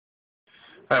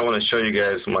I want to show you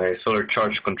guys my solar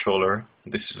charge controller.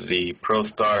 This is the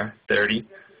ProStar 30.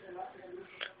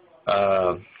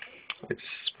 I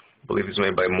believe it's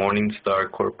made by Morningstar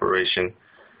Corporation.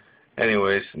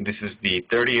 Anyways, this is the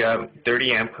 30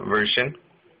 amp version,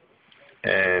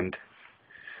 and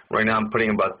right now I'm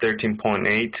putting about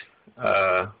 13.8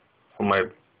 for my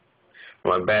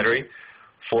battery.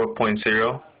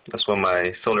 4.0. That's what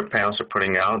my solar panels are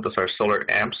putting out. Those are solar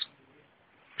amps.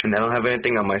 And I don't have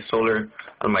anything on my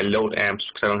load amps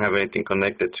because I don't have anything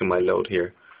connected to my load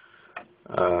here.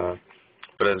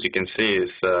 But as you can see,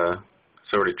 it's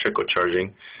already trickle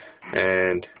charging,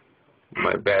 and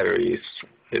my battery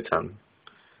it's on.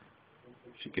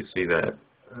 If you can see that,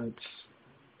 it's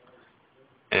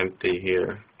empty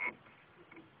here,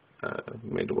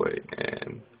 midway,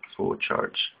 and full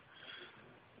charge.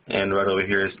 And right over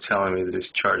here is telling me that it's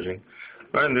charging.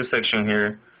 Right in this section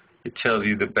here, it tells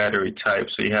you the battery type,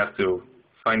 so you have to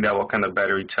find out what kind of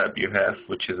battery type you have,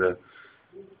 which is a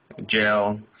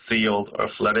gel, sealed, or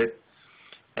flooded.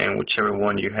 And whichever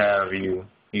one you have, you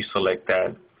select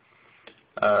that.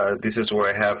 This is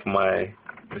where I have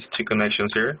these two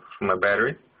connections here for my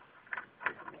battery,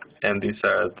 and these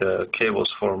are the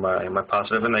cables for my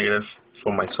positive and negative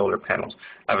for my solar panels.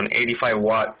 I have an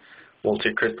 85-watt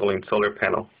multi-crystalline solar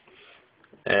panel,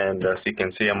 and as you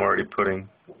can see, I'm already putting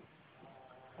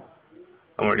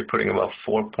about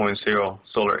 4.0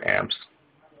 solar amps,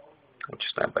 which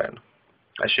is not bad.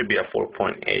 I should be at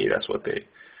 4.8. That's what they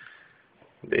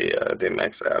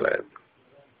max out at.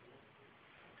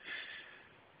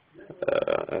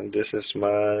 And this is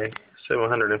my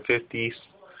 750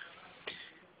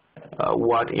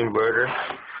 watt inverter,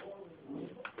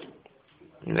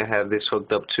 and I have this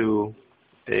hooked up to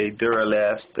a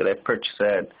Duralast that I purchased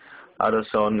at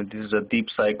AutoZone. This is a deep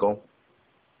cycle.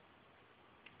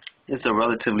 It's a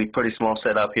relatively pretty small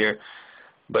setup here,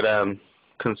 but I'm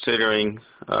considering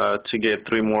to get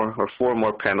 3 more or 4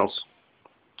 more panels.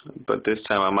 But this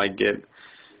time I might get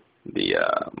the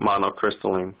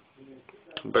monocrystalline.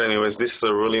 But anyways, this is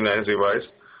a really nice device.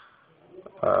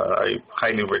 I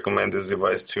highly recommend this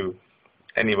device to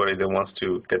anybody that wants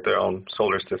to get their own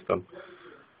solar system.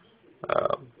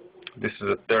 This is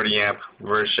a 30 amp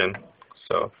version,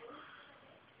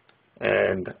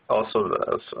 and also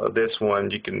this one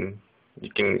you can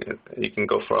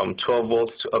go from 12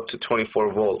 volts to up to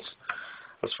 24 volts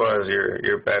as far as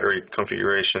your battery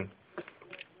configuration.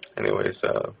 Anyways,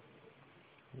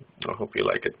 I hope you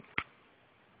like it.